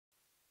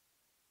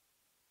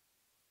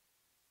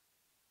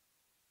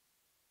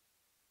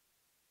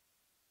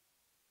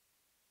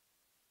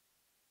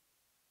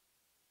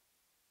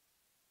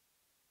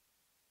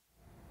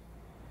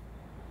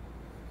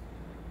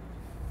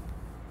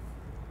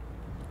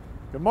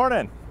Good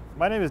morning.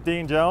 My name is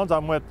Dean Jones.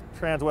 I'm with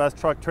Transwest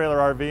Truck Trailer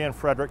RV in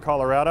Frederick,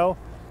 Colorado.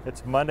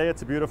 It's Monday.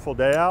 It's a beautiful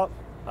day out.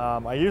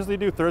 I usually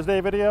do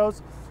Thursday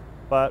videos,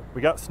 but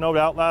we got snowed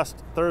out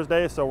last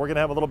Thursday, so we're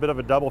gonna have a little bit of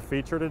a double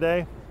feature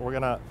today. I'm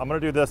gonna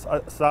do this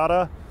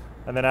Isata,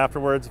 and then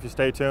afterwards, if you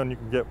stay tuned, you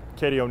can get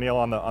Katie O'Neill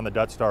on the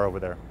Dutch Star over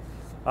there.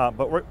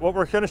 But what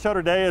we're gonna show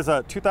today is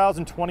a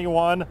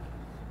 2021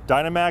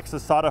 Dynamax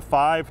Isata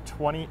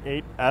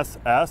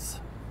 528SS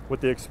with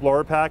the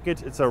Explorer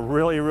package. It's a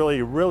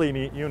really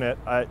neat unit.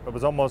 I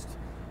was almost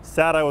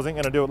sad I wasn't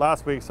gonna do it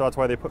last week, so that's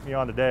why they put me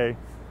on today.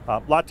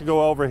 A lot to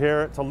go over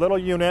here. It's a little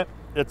unit.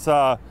 Its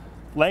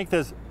length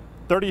is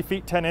 30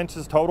 feet 10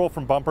 inches total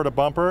from bumper to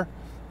bumper.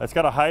 It's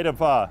got a height of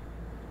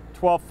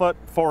 12 foot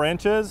 4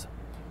 inches.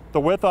 The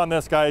width on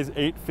this guy is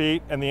 8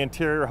 feet and the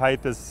interior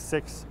height is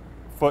 6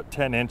 foot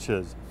 10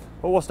 inches.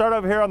 But we'll start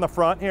over here on the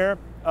front here.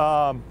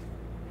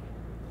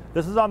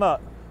 This is on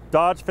the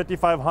Dodge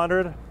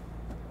 5500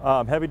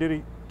 heavy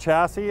duty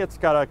chassis. It's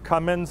got a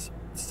Cummins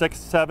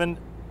 6.7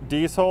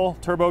 diesel,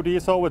 turbo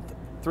diesel with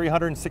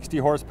 360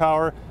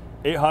 horsepower,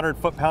 800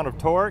 foot-pound of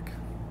torque.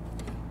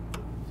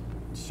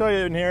 Show you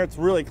in here, it's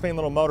a really clean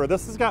little motor.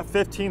 This has got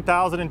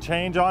 15,000 and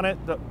change on it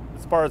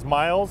as far as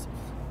miles,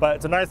 but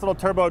it's a nice little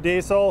turbo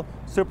diesel,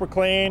 super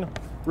clean,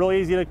 really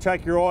easy to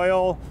check your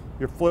oil,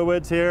 your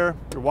fluids here,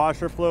 your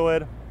washer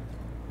fluid. I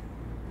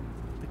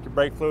think your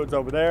brake fluid's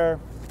over there.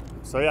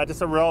 So yeah, just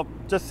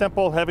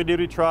simple heavy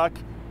duty truck,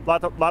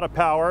 lot of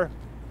power.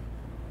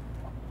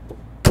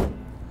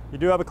 You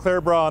do have a clear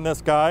bra on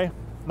this guy,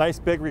 nice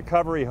big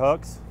recovery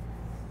hooks.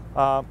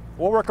 We'll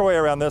work our way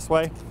around this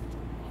way.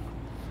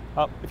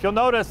 If you'll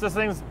notice,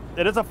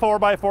 it is a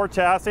 4x4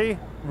 chassis,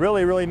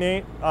 really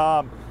neat.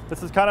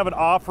 This is kind of an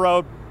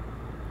off-road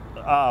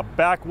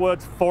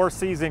backwoods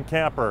 4-season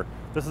camper.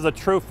 This is a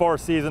true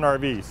 4-season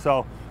RV,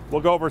 so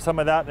we'll go over some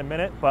of that in a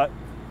minute. But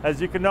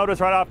as you can notice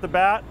right off the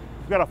bat,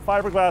 we've got a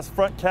fiberglass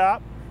front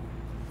cap.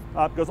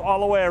 It goes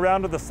all the way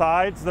around to the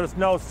sides. There's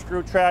no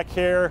screw track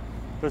here.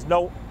 There's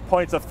no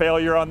points of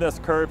failure on this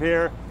curve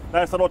here.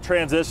 Nice little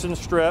transition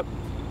strip.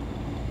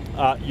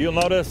 You'll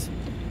notice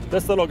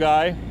this little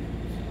guy.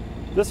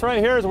 This right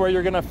here is where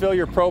you're gonna fill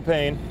your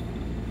propane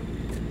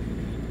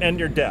and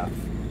your def.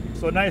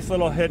 So a nice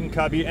little hidden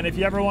cubby. And if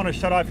you ever want to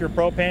shut off your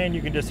propane,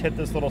 you can just hit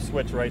this little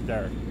switch right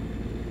there.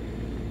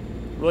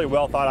 Really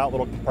well thought out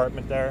little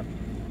compartment there.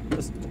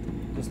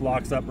 Just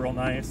locks up real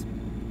nice.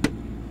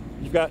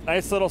 You've got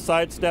nice little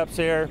side steps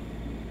here.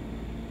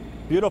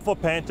 Beautiful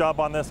paint job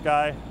on this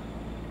guy.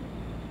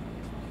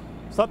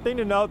 Something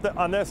to note that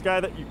on this guy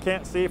that you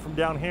can't see from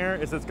down here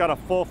is it's got a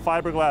full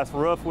fiberglass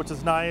roof, which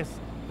is nice.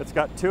 It's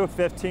got two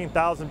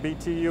 15,000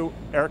 BTU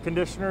air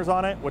conditioners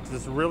on it, which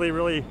is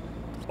really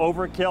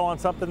overkill on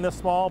something this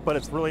small, but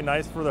it's really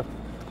nice for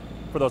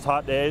those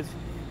hot days.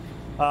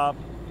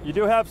 You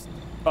do have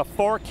a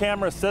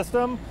 4-camera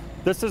system.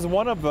 This is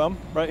one of them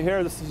right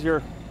here. This is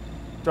your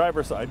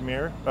driver's side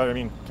mirror,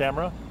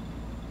 camera.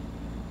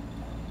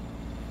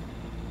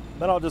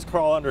 Then I'll just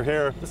crawl under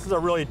here. This is a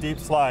really deep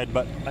slide,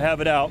 but I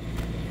have it out.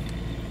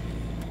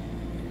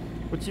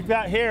 What you've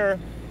got here,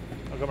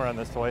 I'll come around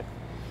this way.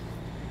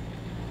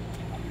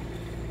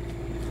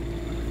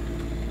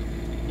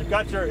 You've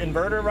got your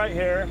inverter right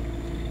here.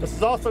 This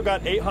has also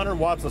got 800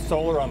 watts of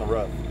solar on the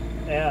roof.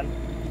 And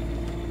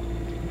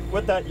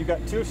with that, you've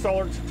got 2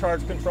 solar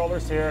charge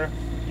controllers here.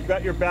 You've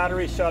got your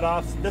battery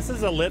shutoffs. This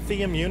is a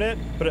lithium unit,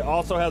 but it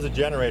also has a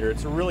generator.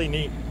 It's a really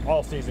neat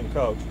all-season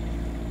coach.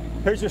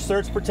 Here's your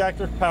surge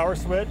protector power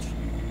switch,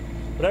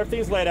 but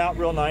everything's laid out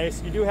real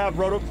nice. You do have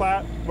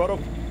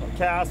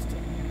rotocast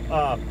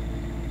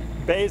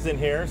bays in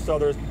here, so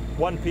there's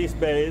one-piece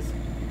bays.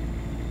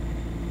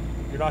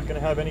 You're not going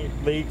to have any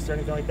leaks or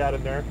anything like that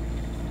in there.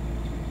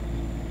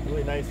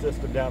 Really nice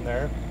system down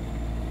there.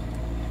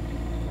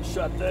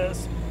 Shut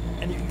this,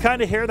 and you can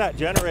kind of hear that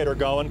generator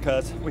going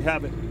because we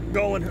have it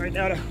going right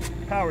now to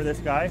power this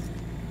guy,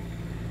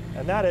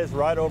 and that is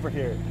right over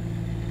here.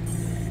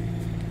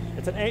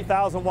 It's an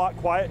 8,000 watt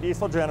quiet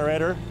diesel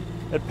generator.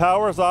 It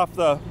powers off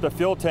the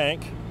fuel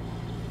tank,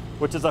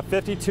 which is a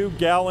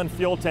 52-gallon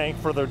fuel tank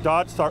for the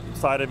Dodge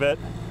side of it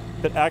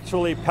that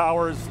actually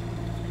powers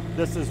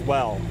this as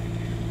well.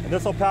 And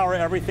this will power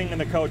everything in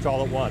the coach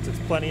all at once. It's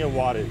plenty of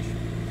wattage.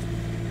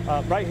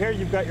 Right here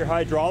you've got your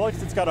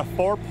hydraulics. It's got a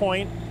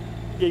 4-point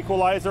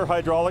equalizer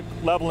hydraulic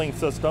leveling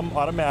system,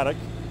 automatic.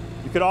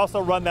 You could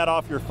also run that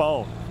off your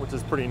phone, which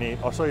is pretty neat.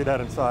 I'll show you that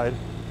inside.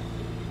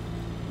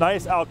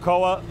 Nice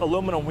Alcoa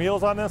aluminum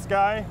wheels on this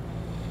guy.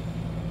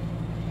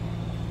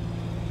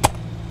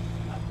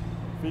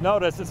 If you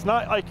notice, it's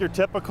not like your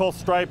typical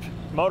striped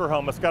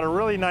motorhome. It's got a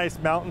really nice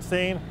mountain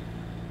scene.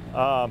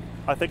 I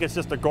think it's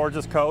just a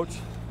gorgeous coach.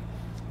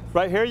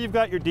 Right here, you've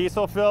got your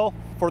diesel fill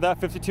for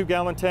that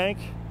 52-gallon tank.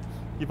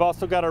 You've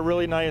also got a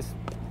really nice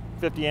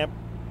 50-amp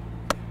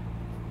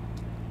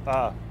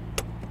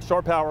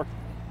shore power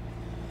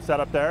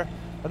setup there.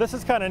 Now, this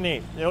is kind of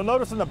neat. You'll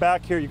notice in the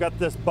back here, you've got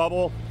this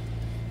bubble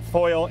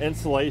foil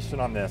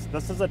insulation on this.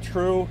 This is a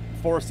true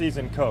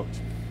 4-season coach.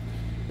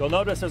 You'll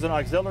notice there's an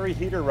auxiliary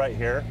heater right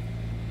here.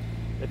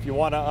 if you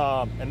want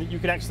to, and you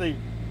can actually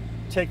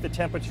take the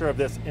temperature of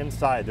this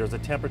inside. There's a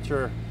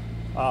temperature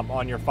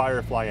on your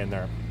Firefly in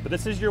there. But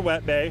this is your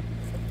wet bay.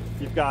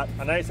 You've got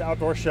a nice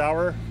outdoor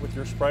shower with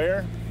your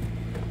sprayer.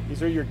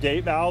 These are your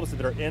gate valves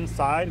that are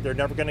inside. They're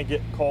never going to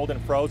get cold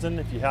and frozen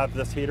if you have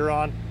this heater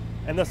on.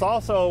 And this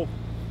also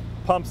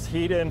pumps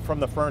heat in from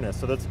the furnace.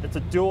 So it's a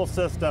dual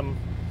system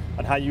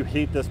on how you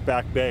heat this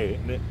back bay.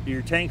 And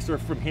your tanks are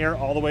from here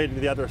all the way to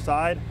the other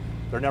side.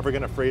 They're never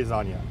going to freeze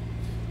on you.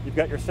 You've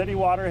got your city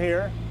water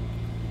here,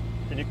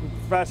 and you can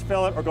fresh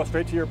fill it or go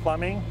straight to your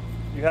plumbing.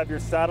 You have your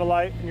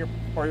satellite and your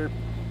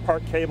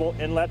part cable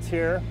inlets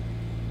here,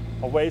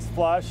 a waste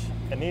flush,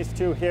 and these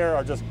two here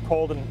are just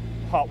cold and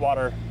hot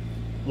water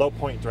low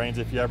point drains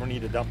if you ever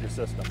need to dump your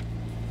system.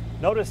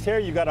 Notice here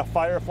you've got a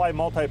Firefly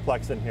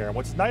multiplex in here.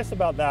 What's nice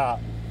about that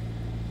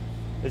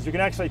is you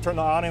can actually turn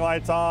the awning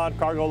lights on,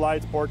 cargo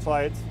lights, porch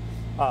lights,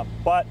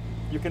 but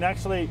you can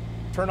actually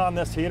turn on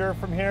this heater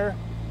from here.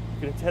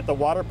 You can hit the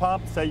water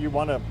pump, say you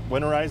want to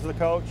winterize the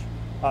coach.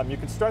 You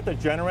can start the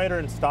generator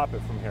and stop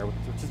it from here,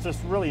 which is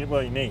just really,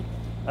 really neat.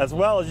 As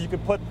well as you can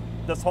put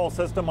this whole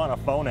system on a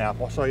phone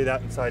app. I'll show you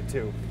that inside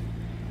too.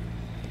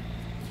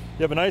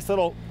 You have a nice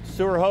little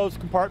sewer hose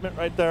compartment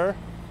right there.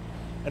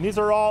 And these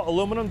are all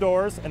aluminum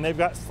doors, and they've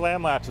got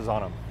slam latches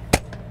on them.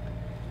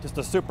 Just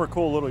a super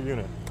cool little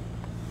unit.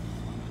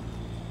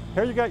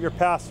 Here you got your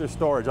pass-through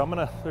storage.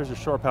 There's your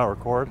shore power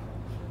cord.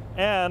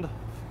 And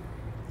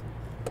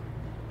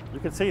you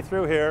can see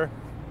through here,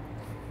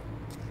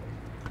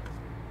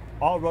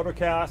 all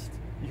rotocast.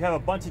 You have a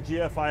bunch of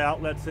GFI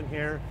outlets in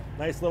here.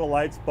 Nice little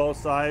lights both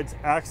sides.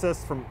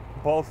 Access from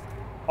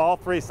all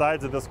three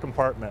sides of this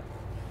compartment.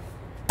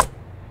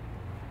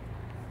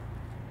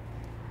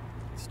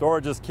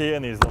 Storage is key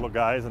in these little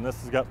guys, and this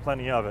has got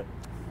plenty of it.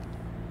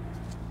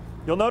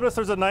 You'll notice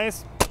there's a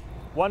nice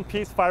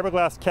one-piece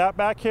fiberglass cap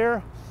back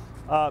here.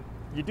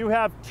 You do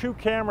have two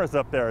cameras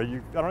up there. I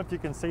don't know if you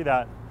can see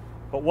that,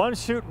 but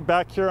one's shooting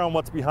back here on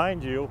what's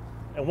behind you,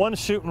 and one's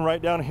shooting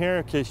right down here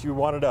in case you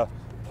wanted to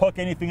hook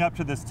anything up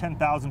to this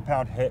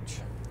 10,000-pound hitch.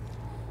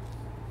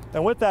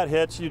 And with that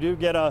hitch, you do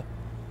get a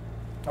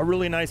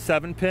really nice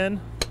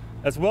 7-pin,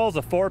 as well as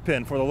a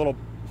 4-pin for the little,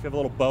 if you have a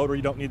little boat or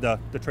you don't need the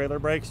trailer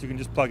brakes, you can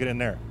just plug it in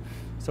there.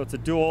 So it's a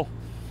dual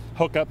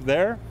hookup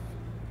there.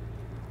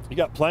 You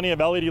got plenty of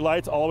LED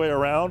lights all the way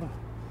around.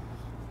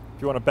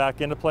 If you want to back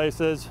into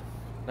places,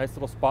 nice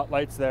little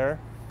spotlights there.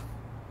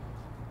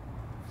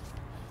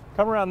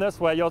 Come around this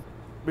way,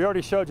 we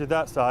already showed you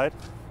that side,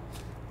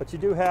 but you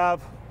do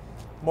have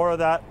more of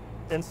that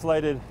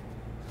insulated,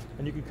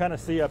 and you can kind of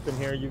see up in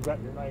here, you've got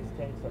your nice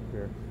tanks up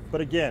here. But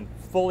again,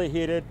 fully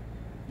heated.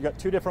 You got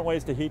two different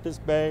ways to heat this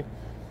bay.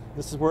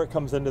 This is where it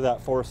comes into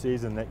that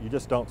 4-season that you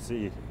just don't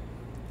see.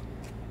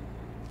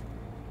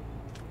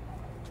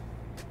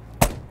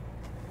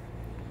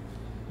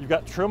 You've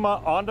got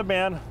Truma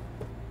on-demand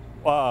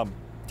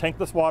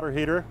tankless water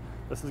heater.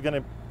 This is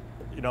going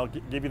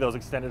to, give you those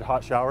extended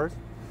hot showers.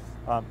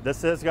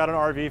 This has got an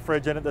RV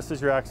fridge in it. This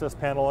is your access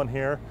panel in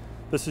here.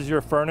 This is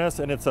your furnace,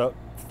 and it's a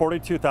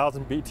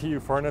 42,000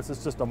 BTU furnace.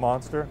 It's just a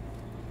monster.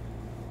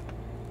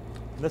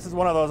 And this is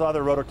one of those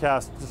other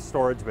rotocast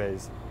storage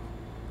bays.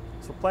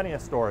 So plenty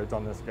of storage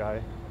on this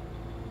guy.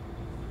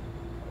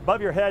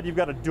 Above your head, you've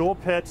got a dual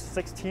pitch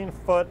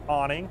 16-foot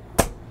awning.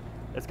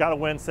 It's got a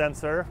wind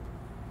sensor.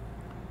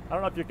 I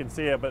don't know if you can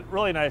see it, but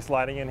really nice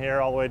lighting in here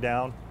all the way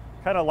down.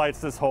 Kind of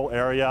lights this whole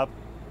area up.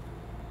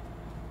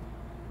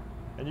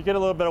 And you get a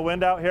little bit of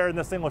wind out here, and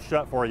this thing will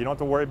shut for you. You don't have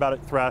to worry about it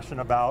thrashing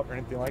about or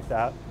anything like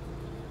that.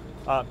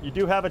 You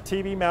do have a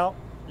TV mount.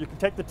 You can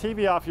take the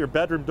TV off your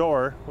bedroom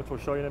door, which we'll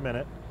show you in a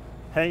minute.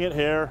 Hang it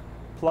here,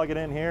 plug it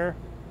in here.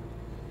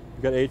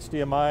 You've got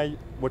HDMI,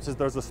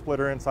 there's a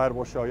splitter inside,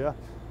 we'll show you.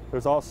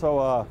 There's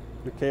also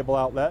your cable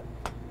outlet,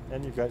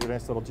 and you've got your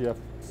nice little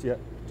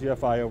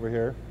GFI over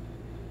here.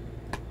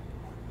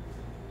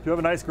 You have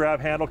a nice grab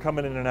handle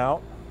coming in and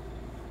out.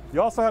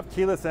 You also have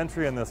keyless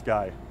entry in this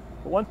guy.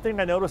 But one thing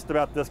I noticed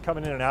about this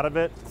coming in and out of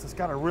it is it's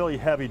got a really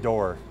heavy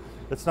door.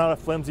 It's not a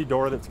flimsy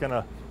door that's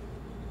gonna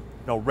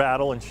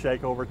rattle and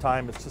shake over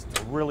time. It's just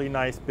a really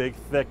nice, big,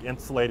 thick,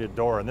 insulated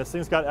door. And this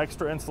thing's got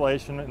extra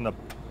insulation in the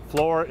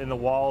floor, in the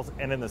walls,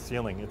 and in the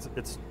ceiling.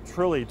 It's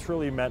truly,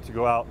 truly meant to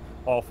go out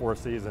all 4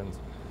 seasons.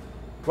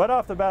 Right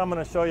off the bat, I'm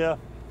gonna show you,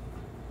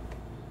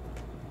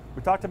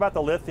 we talked about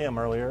the lithium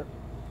earlier.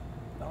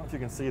 I don't know if you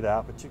can see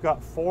that, but you've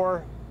got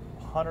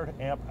 400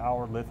 amp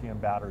hour lithium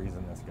batteries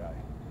in this guy.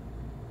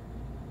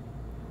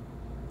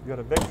 You got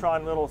a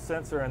Victron little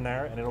sensor in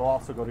there, and it'll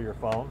also go to your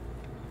phone.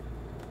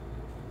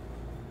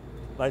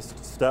 Nice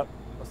step.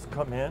 Let's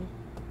come in.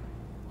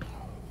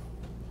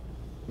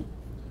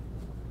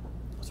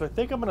 So I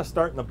think I'm going to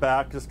start in the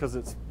back just because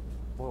it's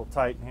a little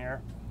tight in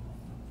here.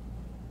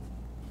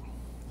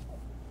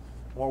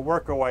 We'll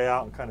work our way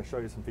out and kind of show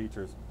you some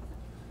features.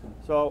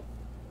 So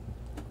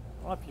I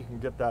don't know if you can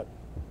get that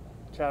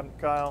cabinet,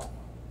 Kyle.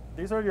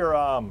 These are your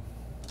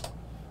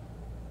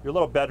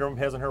little bedroom,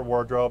 his and her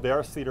wardrobe. They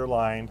are cedar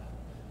lined.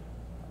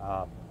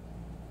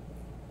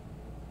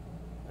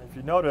 If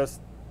you notice,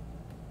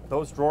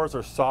 those drawers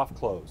are soft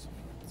close.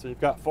 So you've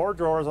got 4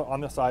 drawers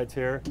on the sides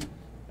here,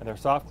 and they're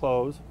soft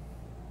close.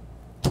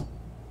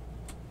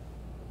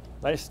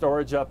 Nice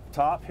storage up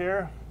top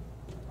here.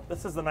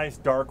 This is the nice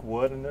dark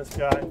wood in this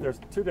guy.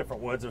 There's 2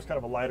 different woods. There's kind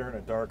of a lighter and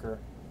a darker.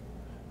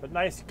 But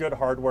nice, good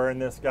hardware in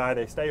this guy.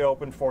 They stay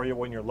open for you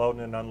when you're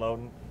loading and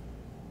unloading.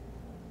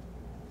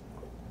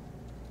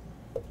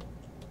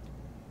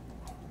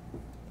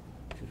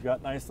 You've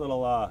got nice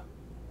little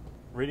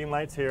reading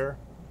lights here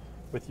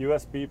with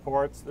USB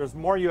ports. There's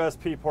more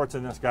USB ports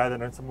in this guy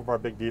than in some of our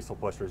big diesel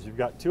pushers. You've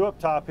got 2 up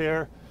top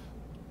here,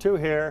 2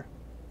 here,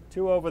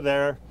 2 over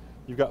there.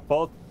 You've got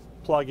both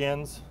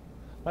plug-ins.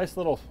 Nice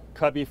little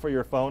cubby for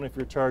your phone if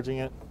you're charging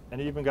it. And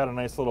you even got a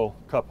nice little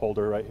cup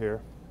holder right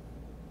here.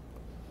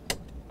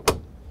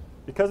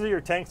 Because of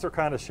your tanks are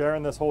kind of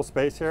sharing this whole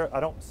space here, I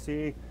don't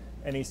see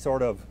any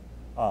sort of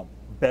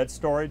bed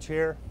storage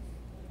here.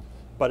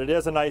 But it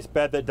is a nice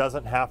bed that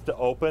doesn't have to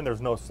open. There's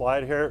no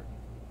slide here.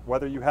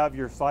 Whether you have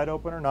your slide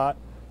open or not,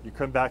 you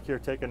come back here,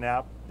 take a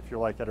nap if you're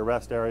like at a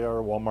rest area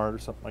or Walmart or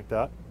something like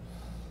that.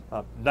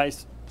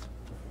 Nice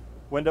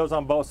windows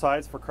on both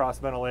sides for cross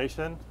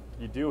ventilation.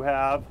 You do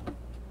have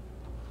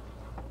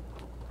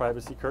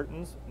privacy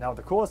curtains. Now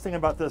the coolest thing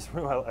about this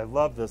room, I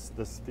love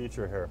this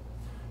feature here.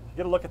 You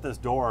get a look at this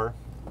door.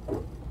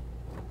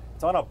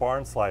 It's on a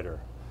barn slider.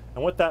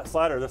 And with that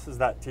slider, this is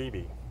that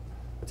TV.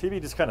 The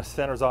TV just kind of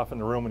centers off in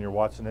the room when you're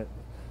watching it.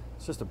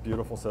 It's just a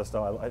beautiful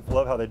system. I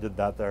love how they did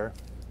that there.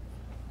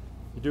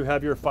 You do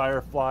have your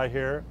Firefly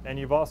here, and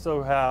you've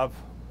also have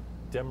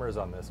dimmers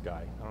on this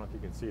guy. I don't know if you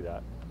can see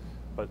that,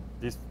 but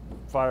these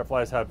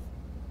Fireflies have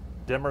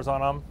dimmers on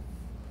them,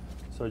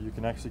 so you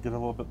can actually get a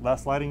little bit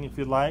less lighting if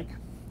you'd like.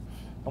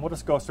 And we'll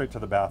just go straight to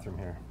the bathroom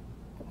here.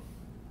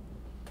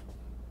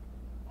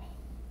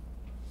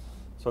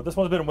 So this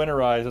one's been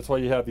winterized, that's why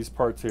you have these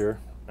parts here,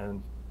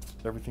 and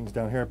everything's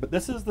down here. But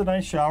this is the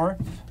nice shower,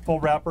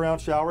 full wraparound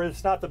shower.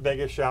 It's not the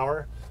biggest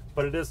shower,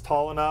 but it is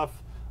tall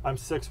enough. I'm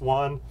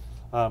 6'1".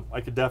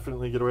 I could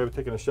definitely get away with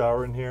taking a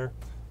shower in here.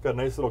 Got a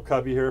nice little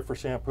cubby here for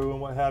shampoo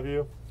and what have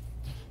you.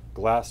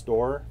 Glass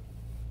door.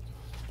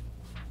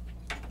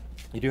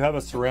 You do have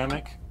a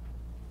ceramic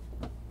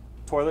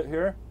toilet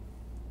here.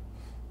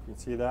 You can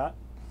see that.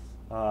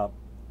 You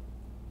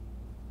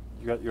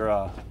got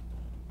your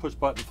push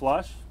button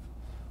flush.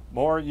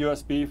 More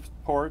USB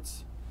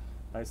ports.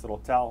 Nice little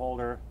towel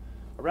holder.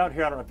 Around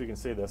here, I don't know if you can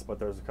see this, but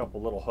there's a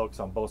couple little hooks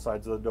on both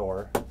sides of the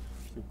door. You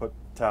can put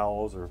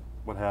towels or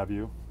what have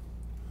you.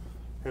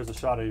 Here's a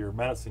shot of your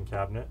medicine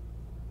cabinet.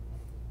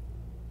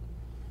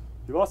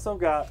 You've also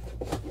got,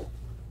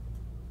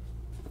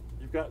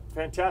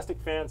 fantastic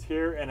fans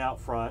here and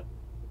out front,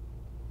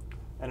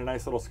 and a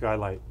nice little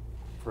skylight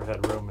for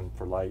headroom and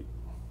for light.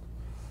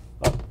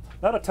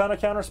 Not a ton of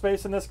counter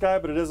space in this guy,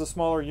 but it is a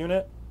smaller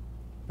unit.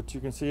 But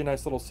you can see a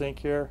nice little sink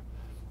here.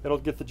 It'll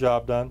get the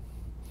job done.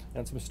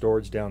 And some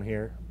storage down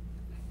here.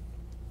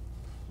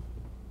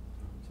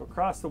 So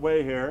across the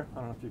way here, I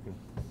don't know if you can,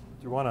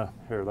 do you want to,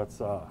 here,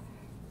 let's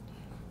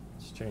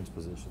change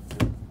positions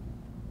here.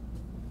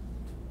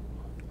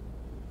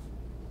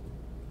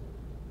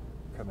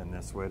 Come in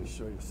this way to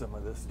show you some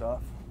of this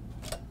stuff.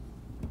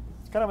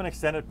 It's kind of an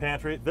extended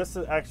pantry. This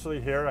is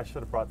actually here, I should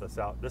have brought this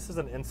out. This is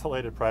an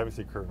insulated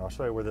privacy curtain. I'll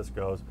show you where this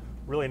goes.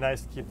 Really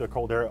nice to keep the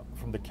cold air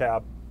from the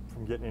cab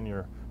from getting in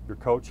your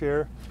coach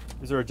here.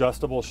 These are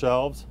adjustable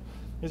shelves.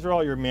 These are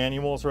all your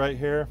manuals right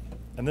here,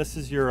 and this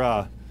is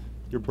your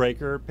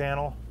breaker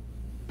panel.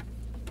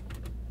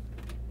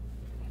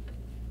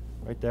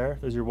 Right there,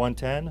 there's your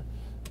 110,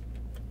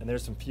 and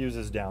there's some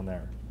fuses down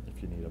there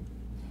if you need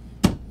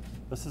them.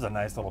 This is a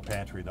nice little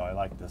pantry though, I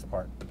like this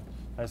part.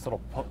 Nice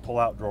little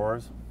pull-out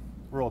drawers,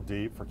 real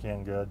deep for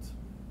canned goods.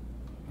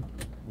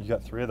 You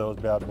got 3 of those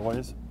bad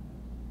boys.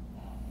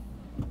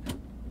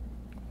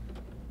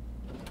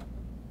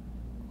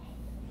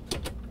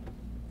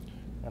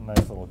 And a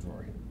nice little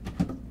drawer here.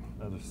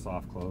 Those are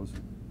soft close.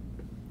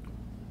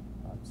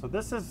 So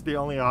this is the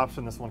only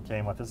option this one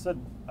came with. This is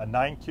a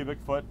 9 cubic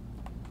foot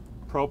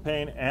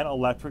propane and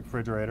electric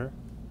refrigerator.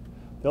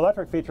 The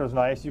electric feature is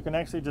nice. You can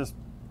actually just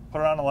put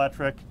it on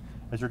electric.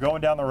 As you're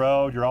going down the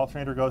road, your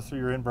alternator goes through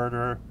your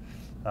inverter.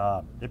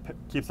 It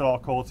keeps it all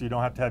cold so you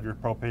don't have to have your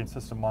propane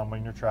system on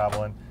when you're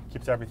traveling.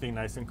 Keeps everything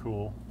nice and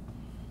cool.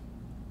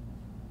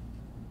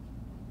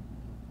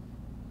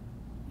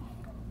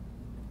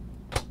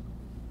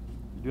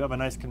 You do have a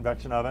nice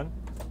convection oven.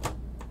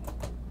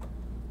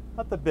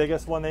 Not the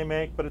biggest one they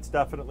make, but it's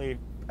definitely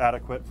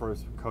adequate for a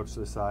coach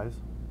this size.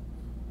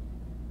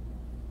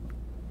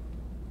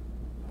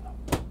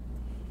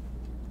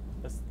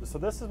 So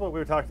this is what we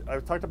were talking. I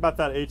talked about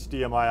that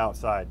HDMI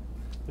outside.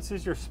 This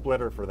is your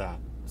splitter for that.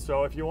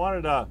 So if you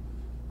wanted to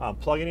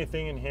plug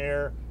anything in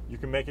here, you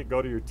can make it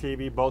go to your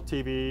TV, both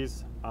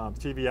TVs,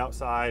 TV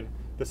outside.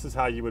 This is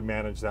how you would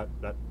manage that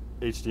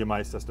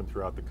HDMI system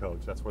throughout the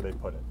coach. That's where they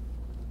put it.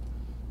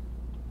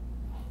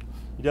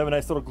 You do have a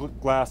nice little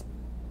glass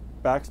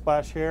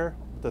backsplash here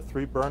with the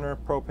 3-burner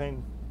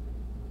propane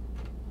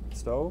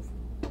stove.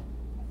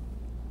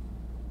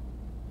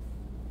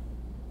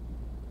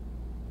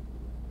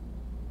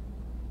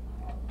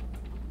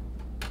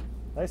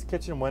 Nice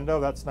kitchen window,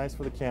 that's nice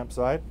for the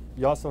campsite.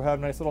 You also have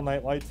nice little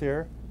night lights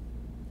here.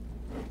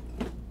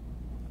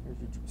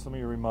 Here's some of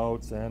your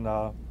remotes and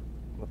the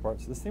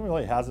parts. This thing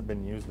really hasn't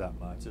been used that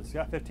much. It's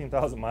got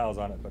 15,000 miles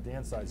on it, but the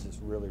inside's just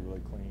really, really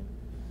clean.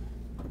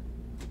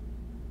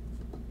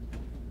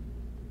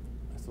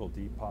 Nice little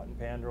deep pot and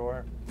pan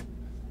drawer.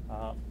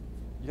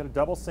 You got a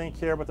double sink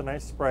here with a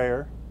nice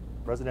sprayer,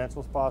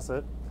 residential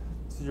faucet.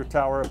 This is your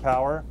tower of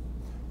power.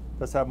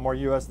 Does have more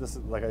US. This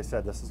is, like I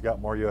said, this has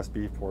got more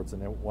USB ports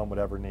than one would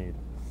ever need.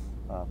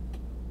 But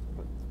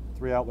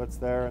 3 outlets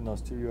there and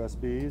those 2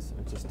 USBs.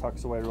 It just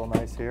tucks away real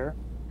nice here.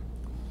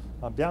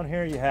 Down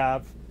here you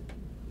have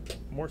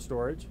more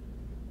storage.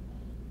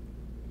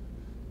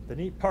 The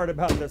neat part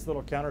about this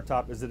little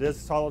countertop is it is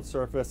solid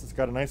surface. It's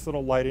got a nice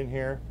little light in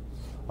here.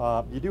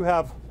 You do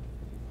have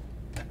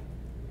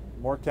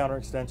more counter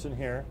extension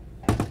here.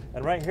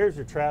 And right here's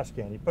your trash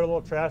can. You put a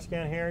little trash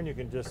can here and you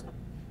can just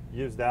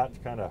use that to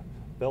kind of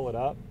fill it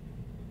up.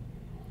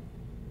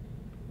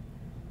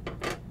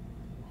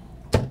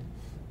 So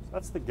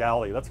that's the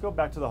galley. Let's go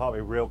back to the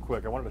hobby real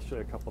quick. I wanted to show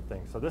you a couple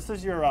things. So this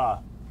is your,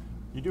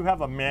 you do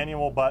have a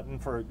manual button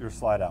for your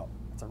slide out.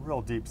 It's a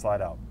real deep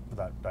slide out for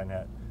that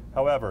dinette.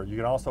 However, you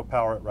can also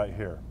power it right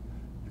here.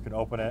 You can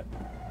open it,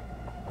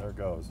 there it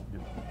goes.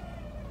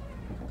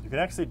 You can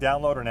actually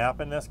download an app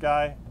in this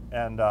guy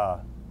and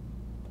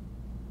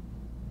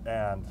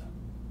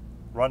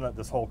run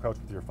this whole coach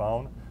with your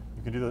phone.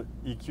 You can do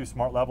the EQ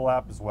Smart Level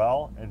app as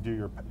well and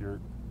do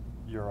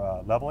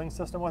your leveling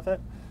system with it.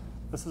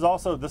 This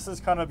is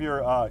kind of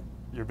your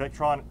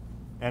Victron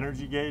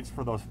energy gauge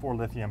for those 4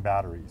 lithium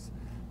batteries.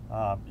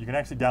 You can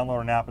actually download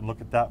an app and look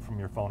at that from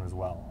your phone as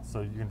well. So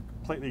you can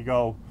completely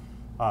go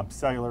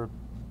cellular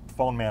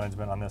phone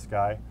management on this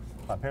guy.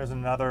 Here's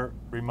another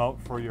remote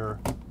for your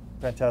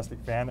fantastic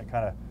fan that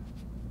kind of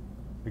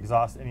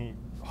exhausts any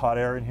hot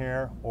air in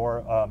here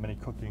or any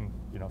cooking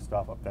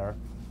stuff up there.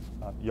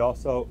 You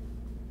also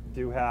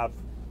do have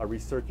a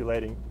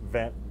recirculating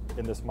vent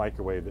in this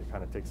microwave that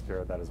kind of takes care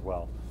of that as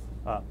well.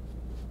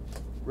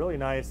 Really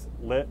nice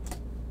lit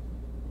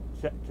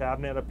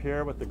cabinet up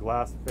here with the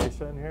glass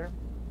fascia in here.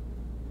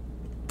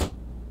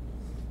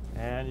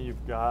 And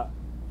you've got a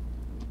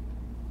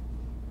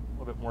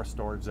little bit more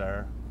storage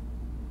there.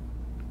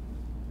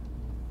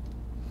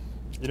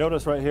 You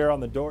notice right here on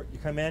the door, you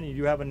come in, you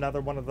do have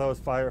another one of those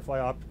Firefly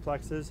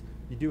Optiplexes.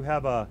 You do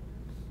have a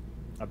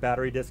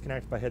battery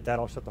disconnect. If I hit that,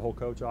 I'll shut the whole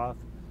coach off.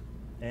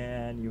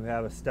 And you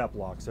have a step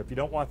lock. So if you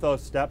don't want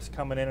those steps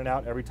coming in and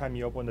out every time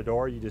you open the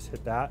door, you just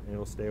hit that and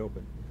it'll stay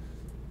open.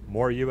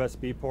 More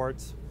USB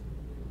ports.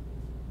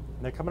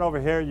 And then coming over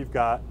here, you've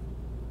got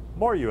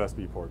more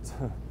USB ports.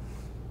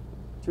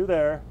 2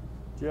 there,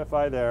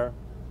 GFI there.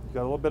 You've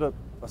got a little bit of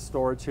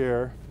storage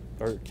here,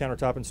 or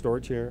countertop and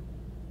storage here.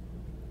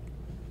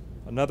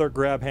 Another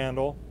grab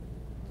handle.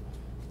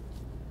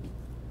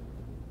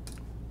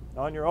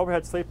 On your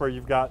overhead sleeper,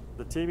 you've got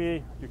the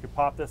TV. You can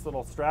pop this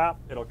little strap.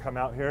 It'll come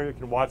out here. You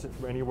can watch it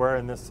from anywhere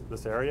in this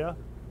area.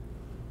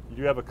 You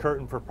do have a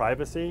curtain for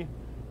privacy.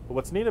 But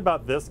what's neat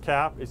about this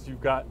cap is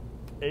you've got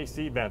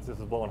AC vents. This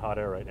is blowing hot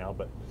air right now,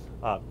 but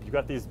you've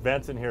got these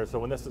vents in here. So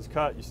when this is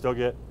cut, you still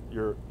get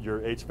your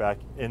HVAC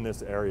in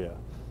this area.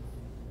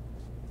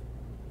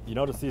 You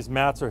notice these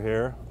mats are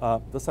here.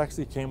 This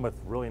actually came with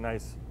really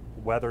nice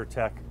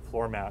WeatherTech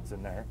floor mats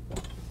in there.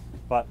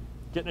 But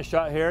getting a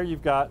shot here,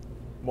 you've got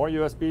more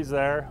USBs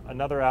there,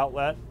 another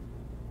outlet.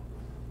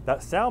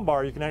 That sound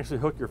bar you can actually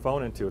hook your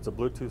phone into. It's a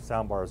Bluetooth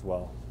sound bar as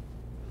well.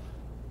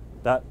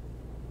 That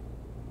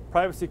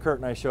privacy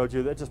curtain I showed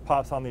you, that just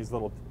pops on these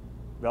little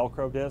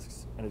Velcro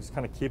discs, and it just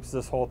kind of keeps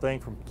this whole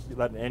thing from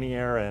letting any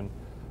air in.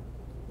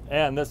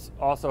 And this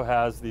also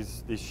has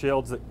these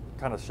shields that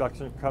kind of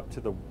suction cup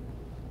to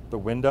the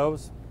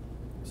windows.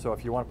 So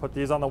if you want to put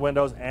these on the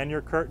windows and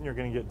your curtain, you're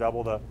going to get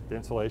double the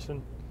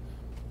insulation.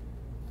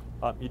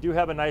 You do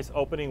have a nice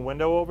opening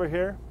window over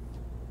here.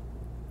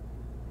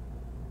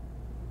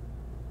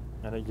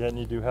 And again,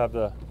 you do have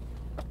the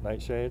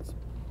night shades.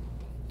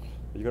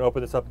 You can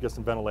open this up and get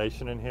some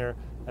ventilation in here.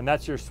 And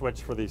that's your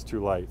switch for these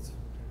 2 lights.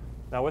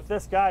 Now with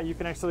this guy, you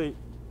can actually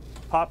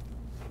pop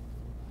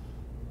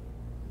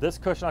this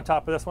cushion on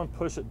top of this one,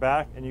 push it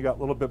back, and you got a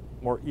little bit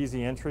more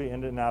easy entry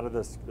in and out of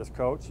this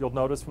coach. You'll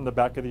notice from the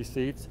back of these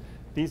seats,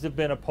 these have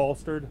been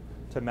upholstered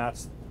to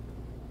match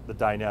the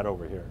dinette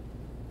over here.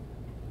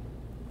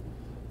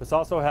 This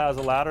also has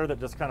a ladder that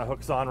just kind of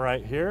hooks on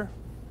right here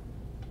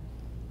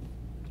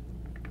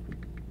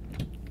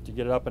to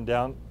get it up and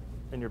down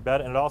in your bed.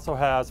 And it also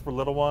has, for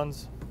little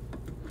ones,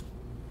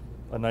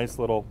 a nice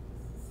little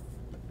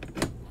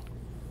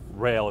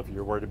rail if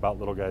you're worried about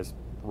little guys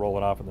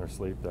rolling off in their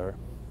sleep there.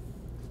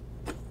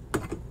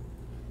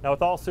 Now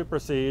with all Super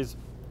Cs,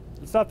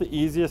 it's not the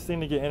easiest thing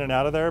to get in and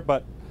out of there,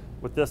 but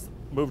with this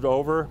moved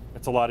over,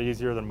 it's a lot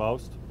easier than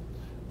most.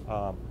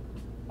 I'll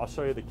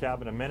show you the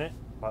cab in a minute,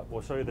 but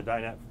we'll show you the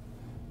dinette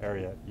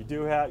area. You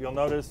do have, you'll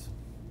notice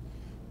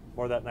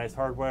more of that nice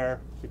hardware,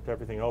 keep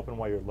everything open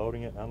while you're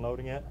loading it and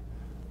unloading it.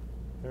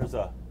 There's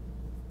a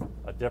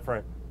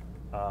different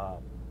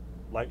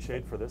light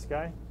shade for this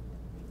guy.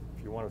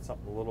 if you wanted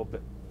something a little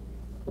bit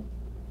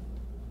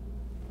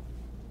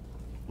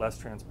less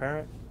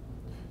transparent.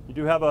 You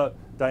do have a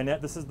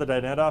dinette. This is the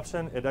dinette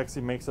option. It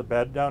actually makes a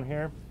bed down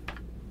here.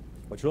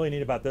 What's really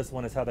neat about this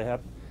one is how they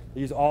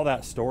use all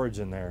that storage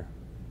in there.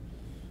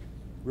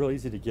 Real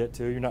easy to get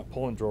to. You're not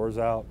pulling drawers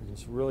out. You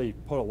just really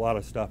put a lot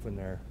of stuff in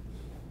there.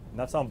 And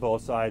that's on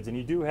both sides. And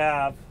you do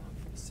have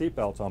seat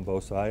belts on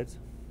both sides.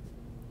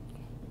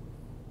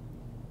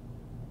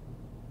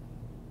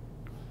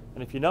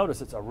 And if you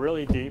notice, it's a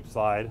really deep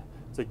slide.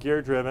 It's a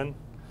gear driven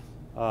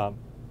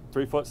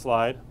 3-foot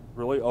slide.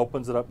 Really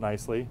opens it up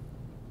nicely.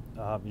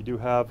 You do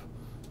have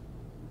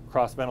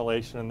cross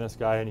ventilation in this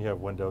guy, and you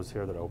have windows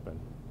here that open.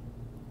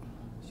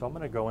 So I'm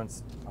going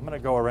to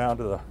go around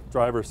to the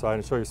driver's side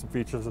and show you some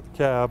features of the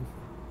cab.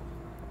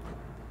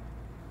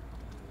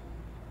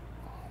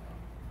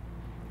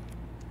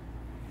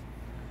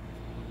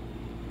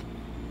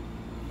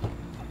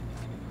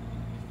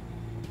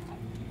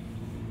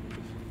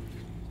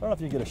 I don't know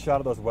if you can get a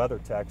shot of those weather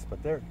techs,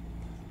 but those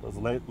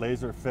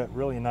laser fit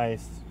really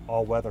nice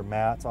all-weather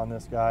mats on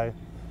this guy.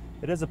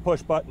 It is a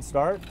push-button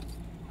start.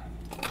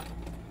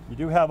 You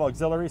do have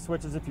auxiliary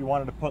switches if you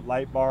wanted to put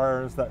light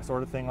bars, that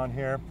sort of thing on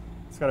here.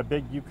 It's got a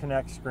big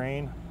Uconnect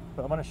screen,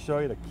 but I'm going to show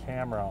you the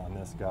camera on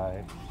this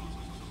guy.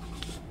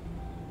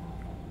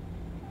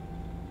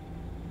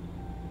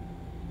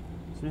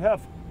 So you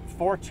have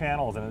 4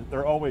 channels, and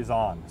they're always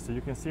on. So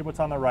you can see what's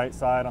on the right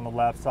side, on the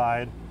left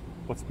side,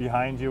 what's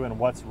behind you, and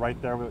what's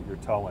right there with your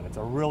towing. It's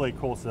a really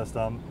cool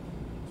system.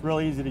 It's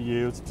really easy to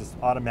use. It's just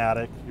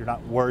automatic. You're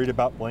not worried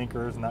about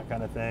blinkers and that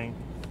kind of thing.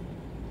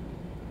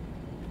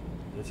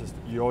 It's just,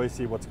 you always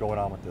see what's going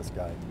on with this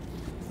guy.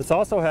 This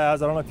also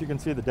has, I don't know if you can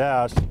see the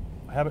dash,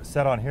 I have it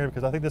set on here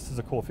because I think this is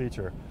a cool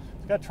feature.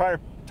 It's got a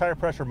tire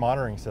pressure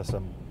monitoring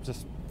system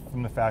just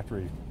from the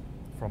factory,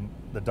 from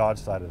the Dodge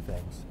side of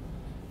things.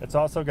 It's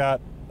also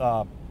got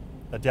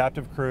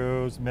adaptive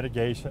cruise,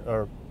 mitigation,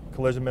 or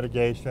collision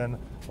mitigation,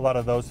 a lot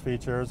of those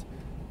features.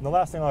 And the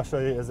last thing I'll show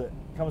you is it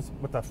comes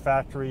with a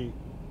factory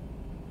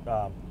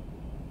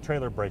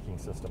trailer braking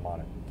system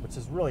on it, which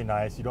is really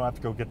nice. You don't have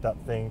to go get that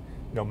thing,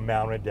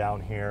 mounted down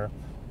here.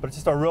 But it's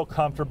just a real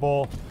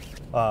comfortable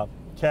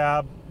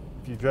cab.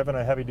 If you've driven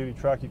a heavy-duty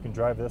truck, you can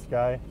drive this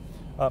guy.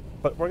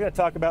 But we're going to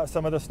talk about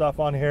some of the stuff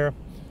on here.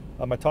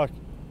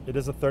 It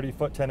is a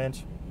 30-foot,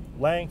 10-inch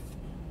length,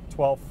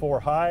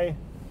 12.4 high,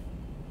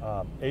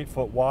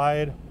 8-foot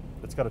wide.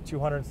 It's got a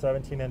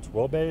 217-inch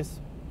wheelbase.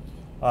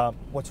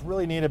 What's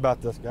really neat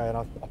about this guy, and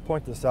I'll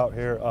point this out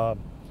here,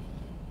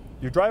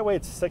 your dry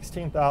weight's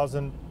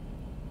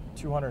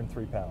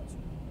 16,203 pounds.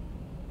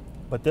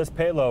 But this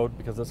payload,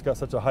 because it's got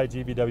such a high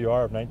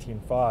GVWR of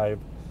 19.5,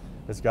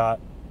 has got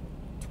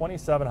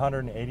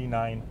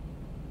 2,789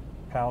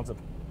 pounds of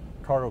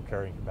cargo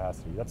carrying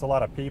capacity. That's a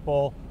lot of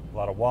people, a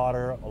lot of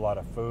water, a lot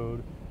of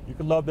food. You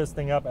can load this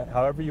thing up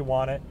however you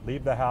want it,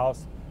 leave the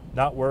house,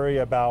 not worry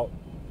about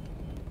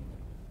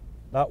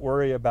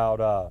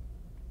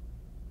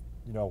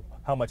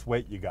how much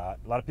weight you got.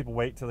 A lot of people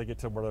wait till they get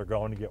to where they're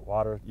going to get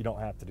water. You don't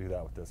have to do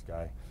that with this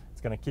guy.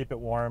 It's going to keep it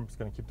warm. It's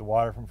going to keep the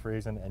water from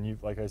freezing. And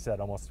like I said,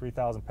 almost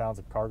 3,000 pounds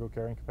of cargo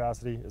carrying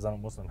capacity is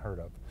almost unheard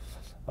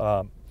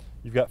of.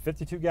 You've got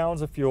 52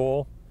 gallons of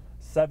fuel,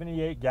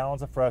 78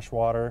 gallons of fresh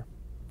water,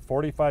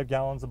 45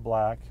 gallons of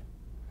black,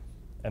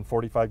 and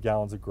 45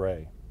 gallons of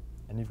gray.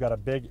 And you've got a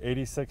big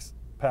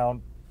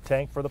 86-pound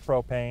tank for the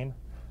propane.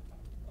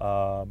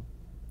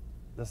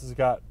 This has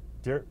got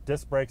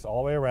disc brakes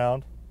all the way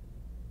around.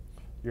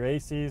 Your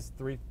AC's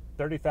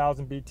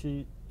 30,000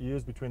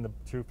 BTUs between the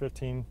two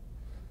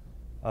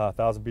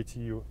 15,000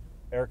 BTU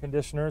air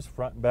conditioners,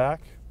 front and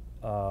back.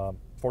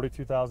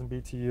 42,000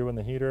 BTU in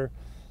the heater.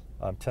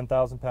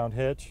 10,000 pound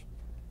hitch.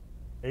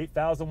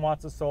 8,000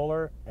 watts of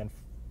solar and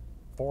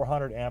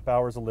 400 amp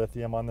hours of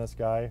lithium on this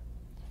guy.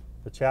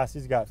 The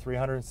chassis got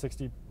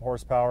 360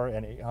 horsepower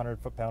and 800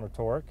 foot-pound of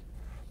torque.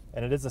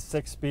 And it is a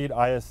 6-speed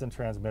ISN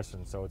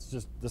transmission. So it's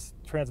just, this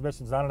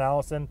transmission's not an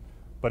Allison,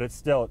 but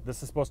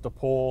this is supposed to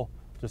pull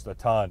just a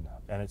ton.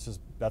 And it's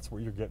just, that's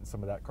where you're getting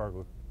some of that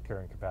cargo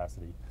carrying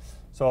capacity.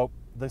 So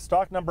the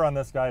stock number on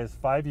this guy is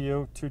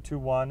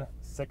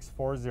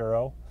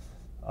 5U221640.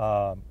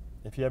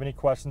 If you have any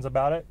questions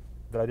about it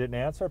that I didn't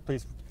answer,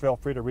 please feel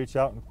free to reach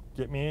out and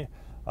get me.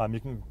 You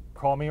can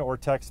call me or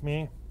text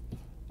me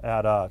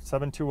at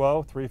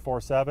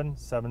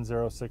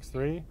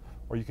 720-347-7063,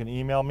 or you can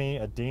email me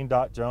at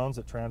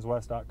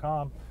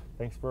dean.jones@transwest.com.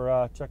 Thanks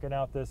for checking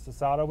out this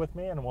Isata with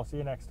me, and we'll see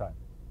you next time.